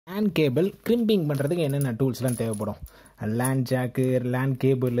LAN cable crimping பண்ணுறதுக்கு என்னென்ன டூல்ஸ்லாம் தேவைப்படும்? LAN jack, LAN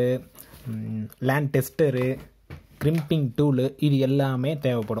cable, LAN tester, crimping tool, இது எல்லாமே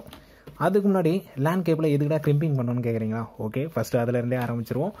தேவைப்படும். அதுக்கு முன்னாடி LAN கேபிளை எதுக்குடா crimping பண்ணணும்னு கேட்குறீங்களா? ஓகே, ஃபஸ்ட்டு அதிலேருந்தே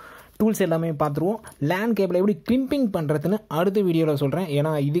ஆரம்பிச்சிருவோம். டூல்ஸ் எல்லாமே பார்த்துருவோம். LAN கேபிளை எப்படி crimping பண்ணுறதுன்னு அடுத்த வீடியோவில் சொல்கிறேன்.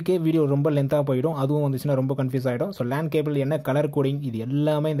 ஏன்னா இதுக்கே வீடியோ ரொம்ப லென்த்தாக போயிடும். அதுவும் வந்துச்சுன்னா ரொம்ப கன்ஃபியூஸ் ஆகிடும். ஸோ LAN கேபிள் என்ன கலர் கோடிங், இது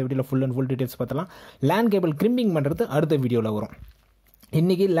எல்லாமே இந்த வீடியோவில் ஃபுல் அண்ட் ஃபுல் டீட்டெயில்ஸ் பார்த்தலாம். LAN கேபிள் crimping பண்ணுறது அடுத்த வீடியோவில் வரும்.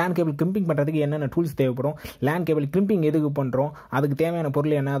 இன்றைக்கி LAN கேபிள் crimping பண்ணுறதுக்கு என்னென்ன டூல்ஸ் தேவைப்படும், LAN கேபிள் crimping எதுக்கு பண்ணுறோம், அதுக்கு தேவையான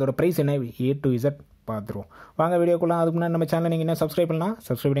பொருள் என்ன, அதோட ப்ரைஸ் என்ன, A to Z பார்த்துருவோம். வாங்க வீடியோக்குள்ள. அதுக்கு முன்னாடி நம்ம சேனலை நீங்கள் என்ன சப்ஸ்கிரைப் பண்ணலாம்,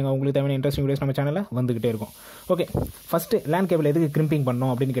 சப்ஸ்கிரைப் பண்ணுங்க. உங்களுக்கு தேவையான இன்ட்ரெஸ்டிங் வீடியோஸ் நம்ம சேனலில் வந்துகிட்டே இருக்கும். ஓகே, ஃபஸ்ட்டு LAN கேபிள் எதுக்கு crimping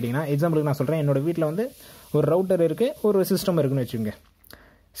பண்ணோம் அப்படின்னு கேட்டிங்கன்னா, எக்ஸாம்பிளுக்கு நான் சொல்கிறேன். என்னோடய வீட்டில் வந்து ஒரு ரவுட்டர் இருக்குது, ஒரு சிஸ்டம் இருக்குன்னு வச்சுக்கோங்க.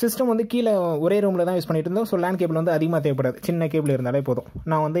 சிஸ்டம் வந்து கீழே ஒரே ரூமில் தான் யூஸ் பண்ணிட்டு இருந்தோம். ஸோ LAN கேபிள் வந்து அதிகமாக தேவைப்படாது, சின்ன கேபிள் இருந்தாலே போதும்.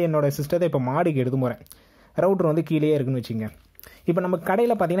 நான் வந்து என்னோடய சிஸ்டத்தை இப்போ மாடிக்கு எடுத்து போகிறேன். ரவுட்டர் வந்து கீழே இருக்குன்னு வச்சுங்க. இப்போ நம்ம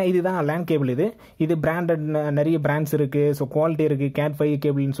கடையில் பார்த்தீங்கன்னா இதுதான் LAN கேபிள். இது பிராண்டட், நிறைய பிராண்ட்ஸ் இருக்குது. ஸோ குவாலிட்டி இருக்குது. Cat 5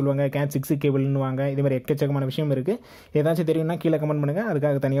 கேபிள்னு சொல்லுவாங்க, Cat 6 கேபிள்னு வாங்க. இது மாதிரி எக்கச்சக்கமான விஷயம் இருக்குது. ஏதாச்சும் தெரியும்னா கீழே கமெண்ட் பண்ணுங்கள்,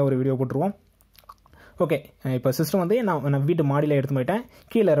 அதுக்காக தனியாக ஒரு வீடியோ போட்டுருவோம். ஓகே, இப்போ சிஸ்டம் வந்து நான் வீட்டு மாடியில் எடுத்து போயிட்டேன்.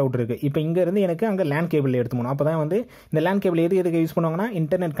 கீழே ரவுட்டர் இருக்குது. இப்போ இங்கேருந்து எனக்கு அங்கே LAN கேபிள் எடுத்து போகணும். அப்போ தான் வந்து இந்த LAN கேபிள் எதுக்கு யூஸ் பண்ணுவாங்கன்னா,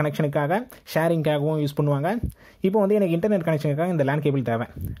 இன்டர்நெட் கனெக்ஷனுக்காக, ஷேரிங்காகவும் யூஸ் பண்ணுவாங்க. இப்போ வந்து எனக்கு இன்டர்நெட் கனெக்ஷனுக்காக இந்த LAN கேபிள் தேவை.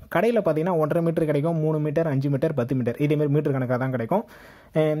 கடையில் பார்த்தீங்கன்னா 1.5 மீட்டர் கிடைக்கும், 3 மீட்டர், 5 மீட்டர், 10 மீட்டர், இதேமாதிரி மீட்டர் கணக்காக தான் கிடைக்கும்.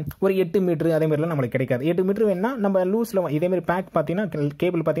 ஒரு 8 மீட்டர் அதேமாதிரிலாம் நம்மளுக்கு கிடைக்காது. 8 மீட்டர் வேணுன்னா நம்ம லூஸில் இதேமாதிரி பேக் பார்த்தீங்கன்னா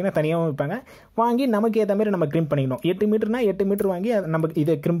கேபிள் பார்த்தீங்கன்னா தனியாகவும் வைப்பாங்க. வாங்கி நமக்கு ஏற்ற மாதிரி நம்ம கிரிம்ப் பண்ணிடணும். 8 மீட்டர்னா 8 மீட்டர் வாங்கி நமக்கு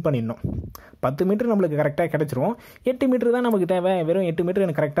இதை கிரிம்ப் பண்ணிடணும். 10 மீட்டர் நம்மளுக்கு கரெக்டாக கிடச்சிரும். 8 மீட்டர் தான் நமக்கு தேவை. வெறும் 8 மீட்டர்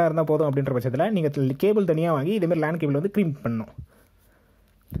எனக்கு கரெக்டாக இருந்தால் போதும் அப்படின்ற பட்சத்தில் நீங்கள் கேபிள் தனியாக வாங்கி இதேமாதிரி LAN கேபிள் வந்து கிரிம்ப் பண்ணணும்.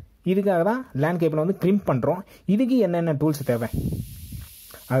 இதுக்காக தான் LAN கேபிள் வந்து கிரிம்ப் பண்ணுறோம். இதுக்கு என்னென்ன டூல்ஸ் தேவை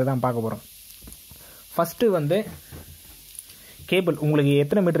அதுதான் பார்க்க போகிறோம். ஃபஸ்ட்டு வந்து கேபிள், உங்களுக்கு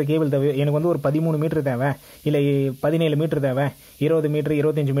எத்தனை மீட்டர் கேபிள் தேவை? எனக்கு வந்து ஒரு 13 மீட்டர் தேவை, இல்லை 17 மீட்டர் தேவை, 20 மீட்டர்,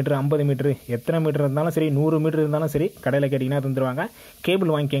 25 மீட்டர், 50 மீட்டர், எத்தனை மீட்டர் இருந்தாலும் சரி, 100 மீட்டர் இருந்தாலும் சரி, கடையில் கேட்டிங்கன்னா தந்துடுவாங்க.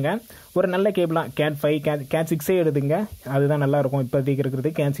 கேபிள் வாங்கிக்கோங்க. ஒரு நல்ல கேபிளாக Cat 5, Cat 6 எடுத்துங்க. அதுதான் நல்லாயிருக்கும். இப்போதைக்கு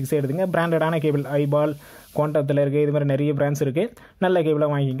இருக்கிறது Cat 6 எடுத்துங்க. பிராண்டடான கேபிள், iBall, குவாண்டத்தில் இருக்குது. இது மாதிரி நிறைய பிராண்ட்ஸ் இருக்குது. நல்ல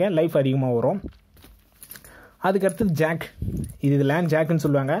கேபிளாக வாங்கிக்கங்க, லைஃப் அதிகமாக வரும். அதுக்கடுத்து ஜாக். இது LAN ஜாக்குன்னு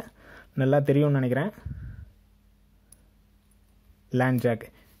சொல்லுவாங்க, நல்லா தெரியும்னு நினைக்கிறேன். LAN ஜாக்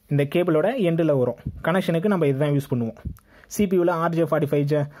இந்த கேபிளோட எண்டில் வரும். கனெக்ஷனுக்கு நம்ம இதுதான் யூஸ் பண்ணுவோம். சிபியூவில்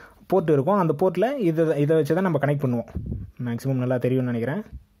rj45 போர்ட் இருக்கும். அந்த போர்ட்டில் இதை வச்சு தான் நம்ம கனெக்ட் பண்ணுவோம். மேக்ஸிமம் நல்லா தெரியும்னு நினைக்கிறேன்.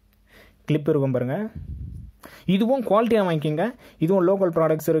 கிளிப் இருக்கும் பாருங்கள். இதுவும் குவாலிட்டியாக வாங்கிக்கோங்க. இதுவும் லோக்கல்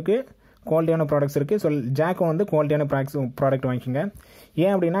ப்ராடக்ட்ஸ் இருக்குது, குவாலிட்டியான ப்ராடக்ட்ஸ் இருக்குது. ஸோ ஜாக்கும் வந்து குவாலிட்டியான ப்ராடக்ட் வாங்கிக்கோங்க.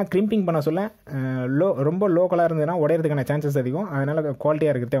 ஏன் அப்படின்னா கிரிம்பிங் பண்ண சொல்ல ரொம்ப லோக்கலாக இருந்ததுன்னா உடையிறதுக்கான சான்சஸ் அதிகம். அதனால்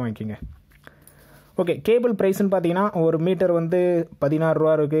குவாலிட்டியாக இருக்கிறதே வாங்கிக்கோங்க. ஓகே, கேபிள் ப்ரைஸ்ன்னு பார்த்தீங்கன்னா ஒரு மீட்டர் வந்து 16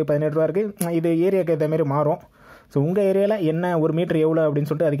 ரூபா இருக்குது, 18 ரூபா இருக்குது. இது ஏரியாவுக்கு ஏற்ற மாதிரி மாறும். ஸோ உங்கள் ஏரியாவில் என்ன ஒரு மீட்டர் எவ்வளோ அப்படின்னு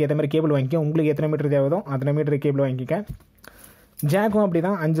சொல்லிட்டு அதுக்கேற்ற மாதிரி கேபிள் வாங்கிக்க. உங்களுக்கு எத்தனை மீட்டர் தேவைதோ அத்தனை மீட்டர் கேபிள் வாங்கிக்க. ஜாக்கும் அப்படி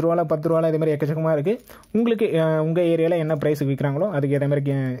தான், 5 ரூபாவில் 10 ரூபாவில் இதே மாதிரி எக்கச்சக்கமாக இருக்குது. உங்களுக்கு உங்கள் ஏரியாவில் என்ன ப்ரைஸுக்கு விற்கிறாங்களோ அதுக்கு ஏற்ற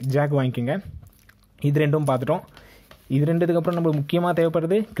மாதிரி ஜாக் வாங்கிக்கோங்க. இது ரெண்டும் பார்த்துட்டோம். இது ரெண்டுத்துக்கப்புறம் நம்மளுக்கு முக்கியமாக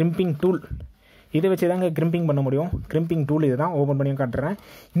தேவைப்படுறது கிரிம்பிங் டூல். இதை வச்சு தாங்க கிரிம்பிங் பண்ண முடியும். கிரிம்பிங் டூல் இது தான், ஓப்பன் பண்ணி காட்டுறேன்.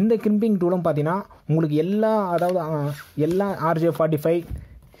 இந்த கிரிம்பிங் டூலும் பார்த்தீங்கன்னா உங்களுக்கு எல்லா rj45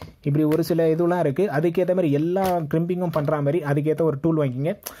 இப்படி ஒரு சில இதுலாம் இருக்குது. அதுக்கேற்ற மாதிரி எல்லா கிரிம்பிங்கும் பண்ணுற மாதிரி அதுக்கேற்ற ஒரு டூல்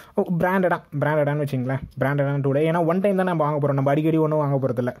வாங்கிக்கிங்க. பிராண்டடான்னு வச்சுங்களேன், பிராண்டடான டூல். ஏன்னா ஒன் டைம் தான் நம்ம வாங்க போகிறோம், நம்ம அடிக்கடி ஒன்றும் வாங்க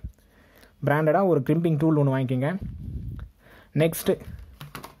போகிறதில்ல. பிராண்டடாக ஒரு கிரிம்பிங் டூல் ஒன்று வாங்கிக்கோங்க. Next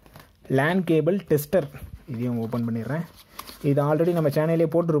LAN cable tester. இதையும் ஓப்பன் பண்ணிடுறேன். இது ஆல்ரெடி நம்ம சேனலே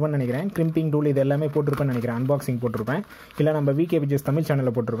போட்டிருப்பேன்னு நினைக்கிறேன். கிரிம்பிங் டூல் இது எல்லாமே போட்டிருப்பேன்னு நினைக்கிறேன். அன்பாக்சிங் போட்டிருப்பேன், இல்லை நம்ம VKBGS தமிழ்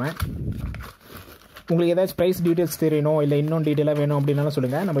சேனலில் போட்டிருப்பேன். உங்களுக்கு ஏதாச்சும் ப்ரைஸ் டீட்டெயில்ஸ் தெரியணும், இல்லை இன்னும் டீட்டெயிலாக வேணும் அப்படின்னாலும்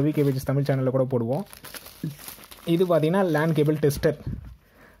சொல்லுங்கள், நம்ம VKBGS தமிழ் சேனலில் கூட போடுவோம். இது பார்த்தீங்கன்னா LAN கேபிள் டெஸ்டர்.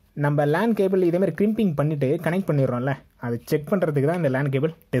 நம்ம LAN கேபிள் இதேமாதிரி கிரிம்பிங் பண்ணிவிட்டு கனெக்ட் பண்ணிடுறோம்ல, அதை செக் பண்ணுறதுக்கு தான் இந்த LAN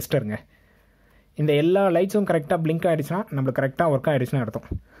கேபிள் டெஸ்டருங்க. இந்த எல்லா லைட்ஸும் கரெக்டாக பிளிங்க் ஆகிடுச்சுன்னா நம்மளுக்கு கரெக்டாக ஒர்க் ஆகிடுச்சுன்னு அர்த்தம்.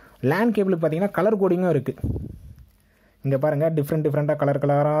 LAN கேபிளுக்கு பார்த்தீங்கன்னா கலர் கோடிங்கும் இருக்குது. இங்கே பாருங்கள், டிஃப்ரெண்ட்டாக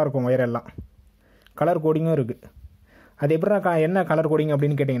கலராக இருக்கும் ஒயர் எல்லாம். கலர் கோடிங்கும் இருக்குது. அது எப்படா என்ன கலர் கோடிங்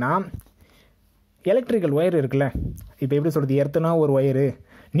அப்படின்னு கேட்டிங்கன்னா, எலக்ட்ரிக்கல் ஒயர் இருக்குல்ல, இப்போ எப்படி சொல்கிறது, எர்த்துனா ஒரு ஒயரு,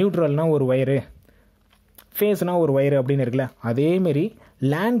 நியூட்ரல்னா ஒரு ஒயரு, ஃபேஸ்னா ஒரு ஒயரு அப்படின்னு இருக்குல்ல, அதேமாரி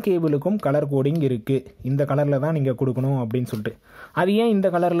LAN கேபிளுக்கும் கலர் கோடிங் இருக்குது. இந்த கலரில் தான் நீங்கள் கொடுக்கணும் அப்படின்னு சொல்லிட்டு. அது ஏன் இந்த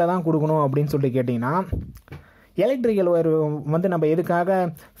கலரில் தான் கொடுக்கணும் அப்படின்னு சொல்லிட்டு கேட்டிங்கன்னா, எலக்ட்ரிக்கல் ஒயர் வந்து நம்ம எதுக்காக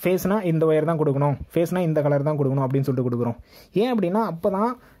ஃபேஸ்னால் இந்த ஒயர் தான் கொடுக்கணும், ஃபேஸ்னால் இந்த கலர் தான் கொடுக்கணும் அப்படின்னு சொல்லிட்டு கொடுக்குறோம். ஏன் அப்படின்னா அப்போ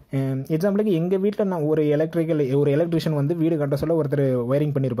தான் எக்ஸாம்பிளுக்கு எங்கள் வீட்டில் நான் ஒரு எலக்ட்ரிஷியன் வந்து வீடு கட்ட சொல்ல ஒருத்தர்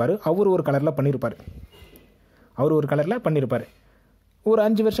ஒயரிங் பண்ணியிருப்பார். அவர் ஒரு கலரில் பண்ணியிருப்பார். ஒரு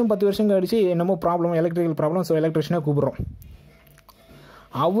 5 வருஷம் 10 வருஷம் கழிச்சு என்னமோ ப்ராப்ளம், எலக்ட்ரிக்கல் ப்ராப்ளம், ஸோ எலக்ட்ரிஷியனை கூப்பிட்றோம்.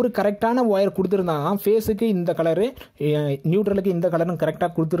 அவர் கரெக்டான ஒயர் கொடுத்துருந்தாங்க, ஃபேஸுக்கு இந்த கலரு, நியூட்ரலுக்கு இந்த கலருன்னு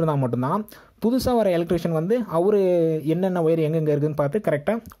கரெக்டாக கொடுத்துருந்தா மட்டும்தான் புதுசாக வர எலக்ட்ரிஷியன் வந்து அவர் என்னென்ன ஒயர் எங்கெங்கே இருக்குதுன்னு பார்த்து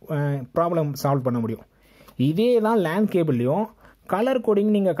கரெக்டாக ப்ராப்ளம் சால்வ் பண்ண முடியும். இதே தான் லேன் கேபிள்லையும் கலர்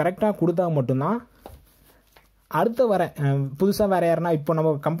கோடிங் நீங்கள் கரெக்டாக கொடுத்தா மட்டும்தான் அடுத்த வர புதுசாக வேறு யாருன்னா, இப்போ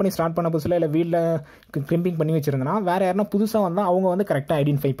நம்ம கம்பெனி ஸ்டார்ட் பண்ண புதுசில் இல்லை வீட்டில் கிரிம்பிங் பண்ணி வச்சுருந்தோன்னா வேறு யாருன்னா புதுசாக வந்தால் அவங்க வந்து கரெக்டாக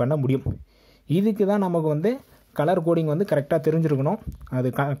ஐடென்டிஃபை பண்ண முடியும். இதுக்கு தான் நமக்கு வந்து கலர் கோடிங் வந்து கரெக்டாக தெரிஞ்சிருக்கணும். அது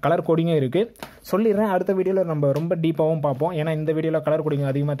கலர் கோடிங்கும் இருக்குது, சொல்லிடுறேன். அடுத்த வீடியோவில் நம்ம ரொம்ப டீப்பாகவும் பார்ப்போம். ஏன்னா இந்த வீடியோவில் கலர் கோடிங்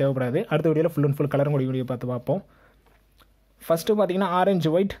அதிகமாக தேவைப்படாது. அடுத்த வீடியோவில் full and full colour coding video பார்ப்போம். ஃபஸ்ட்டு பார்த்தீங்கன்னா orange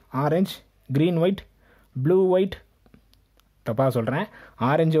white, orange green white, blue white, தப்பாக சொல்கிறேன்,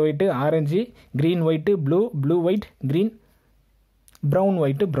 orange white, orange, green white, blue white, green, brown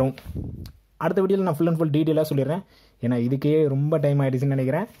white, brown. அடுத்த வீடியோவில் நான் ஃபுல் அண்ட் ஃபுல் டீட்டெயிலாக சொல்லிடுறேன். ஏன்னா இதுக்கே ரொம்ப டைம் ஆகிடுச்சுன்னு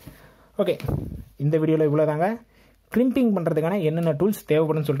நினைக்கிறேன். ஓகே, இந்த வீடியோவில் இவ்வளோ தாங்க. கிரிம்பிங் பண்ணுறதுக்கான என்னென்ன டூல்ஸ்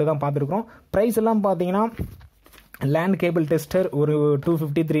தேவைப்படுன்னு சொல்லிட்டு தான் பார்த்துருக்குறோம். ப்ரைஸ் எல்லாம் பார்த்தீங்கன்னா லேண்ட் கேபிள் டெஸ்டர் ஒரு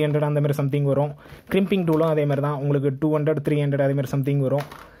 250 300 அந்தமாதிரி சம்திங் வரும். கிரிம்பிங் டூலும் அதேமாதிரி தான், உங்களுக்கு 200 300 அதேமாதிரி சம்திங் வரும்.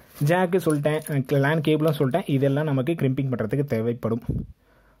 ஜாக்கு சொல்லிட்டேன், லேன் கேபிளும் சொல்லிட்டேன். இதெல்லாம் நமக்கு கிரிம்பிங் பண்ணுறதுக்கு தேவைப்படும்.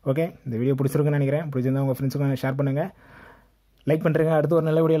 ஓகே, இந்த வீடியோ பிடிச்சிருக்குன்னு நினைக்கிறேன். பிடிச்சிருந்தா உங்கள் ஃப்ரெண்ட்ஸுக்கும் ஷேர் பண்ணுங்கள், லைக் பண்ணுறேங்க. அடுத்து ஒரு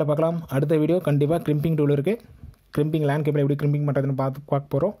நல்ல வீடியோவில் பார்க்கலாம். அடுத்த வீடியோ கண்டிப்பாக கிரிம்பிங் டூல் இருக்குது. கிரிம்பிங் லேன் கேபிள் எப்படி கிரிம்பிங் பண்ணுறதுன்னு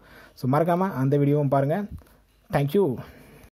பார்க்க போகிறோம். ஸோ மறக்காமல் அந்த வீடியோவும் பாருங்கள். தேங்க்யூ.